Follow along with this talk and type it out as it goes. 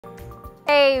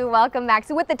Hey, welcome back.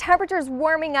 So with the temperatures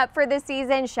warming up for this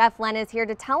season, Chef Len is here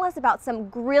to tell us about some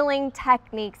grilling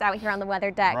techniques out here on the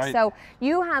weather deck. Right. So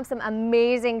you have some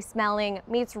amazing smelling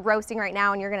meats roasting right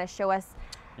now, and you're going to show us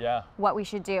what we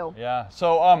should do. Yeah.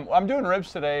 So I'm doing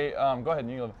ribs today. Go ahead.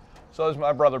 So this is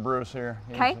my brother Bruce here.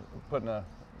 Okay. He's putting a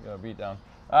beat down.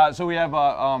 So we have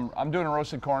I'm doing a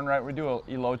roasted corn, right? We do a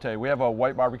elote. We have a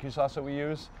white barbecue sauce that we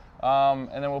use, and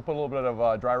then we'll put a little bit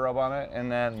of dry rub on it,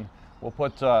 and then we'll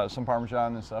put some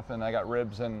Parmesan and stuff, and I got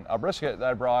ribs and a brisket that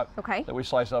I brought that we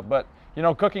slice up. But, you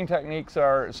know, cooking techniques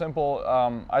are simple.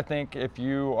 I think if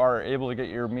you are able to get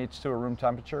your meats to a room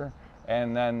temperature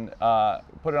and then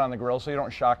put it on the grill so you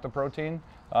don't shock the protein,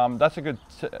 that's a good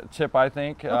tip, I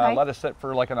think. Let it sit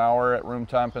for like an hour at room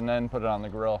temp and then put it on the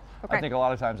grill. I think a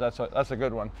lot of times that's a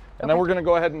good one. And then we're going to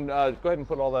go ahead and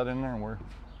put all that in there, and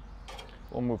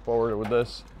we'll move forward with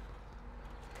this.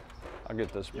 I'll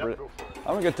get this. I'm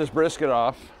gonna get this brisket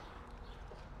off.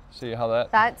 See how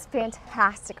That's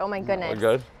fantastic. Oh my goodness.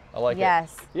 Good. I like it.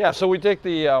 Yes. Yeah. So we take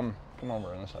the come over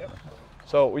on this side.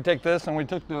 So we take this and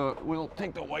we'll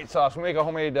take the white sauce. We make a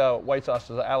homemade white sauce,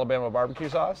 the Alabama barbecue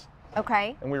sauce.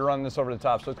 Okay. And we run this over the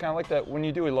top. So it's kind of like that when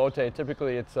you do elote.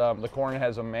 Typically, it's the corn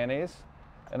has a mayonnaise,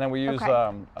 and then we use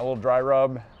a little dry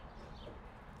rub.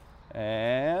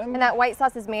 And that white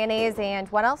sauce is mayonnaise and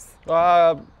what else?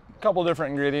 Couple different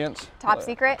ingredients. Top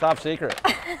secret? Top secret.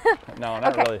 No,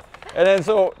 not really. And then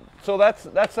so that's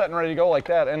set and ready to go like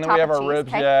that. And then we have our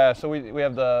ribs. Yeah. So we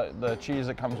have the cheese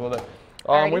that comes with it.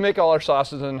 We make all our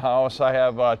sauces in house. I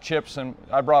have chips, and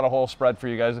I brought a whole spread for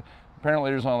you guys.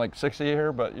 Apparently there's only like 60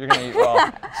 here, but you're gonna eat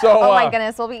well. So oh my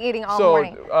goodness, we'll be eating all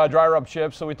morning. Dry rub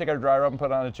chips. So we take our dry rub and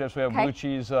put it on the chips. We have blue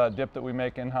cheese dip that we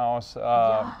make in house.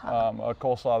 A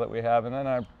coleslaw that we have, and then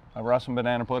I brought some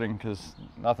banana pudding because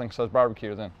nothing says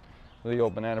barbecue than the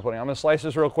old banana pudding. I'm gonna slice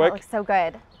this real quick. That looks so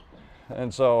good.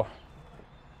 And so,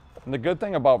 the good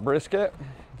thing about brisket,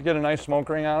 you get a nice smoke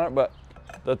ring on it, but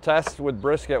the test with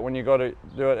brisket when you go to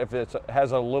do it, if it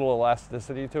has a little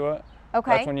elasticity to it,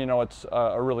 that's when you know it's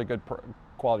a really good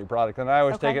quality product. And I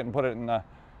always take it and put it in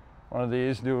one of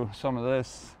these, do some of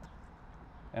this,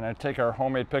 and I take our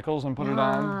homemade pickles and put it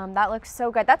on. That looks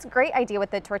so good. That's a great idea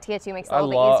with the tortilla too. Makes it a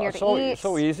little bit easier to eat.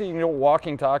 So easy. You know,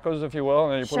 walking tacos, if you will,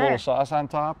 and then you put a little sauce on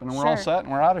top, and then we're all set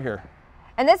and we're out of here.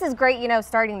 And this is great, you know,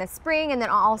 starting the spring and then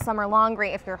all summer long.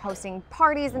 Great if you're hosting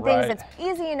parties and things. It's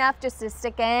easy enough just to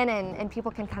stick in, and people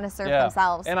can kind of serve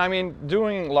themselves. And I mean,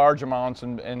 doing large amounts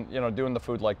and you know, doing the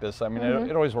food like this, I mean,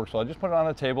 it always works well. Just put it on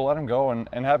the table, let them go,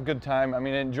 and have a good time. I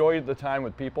mean, enjoy the time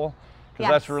with people. Because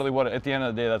that's really what, at the end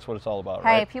of the day, that's what it's all about,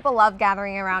 right? People love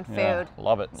gathering around food. Yeah,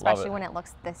 love it. Especially when it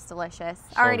looks this delicious.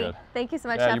 So Alrighty, thank you so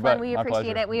much, Chef Len. We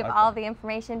appreciate it. We have all of the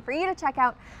information for you to check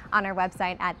out on our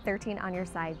website at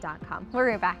 13onyourside.com. We'll be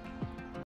right back.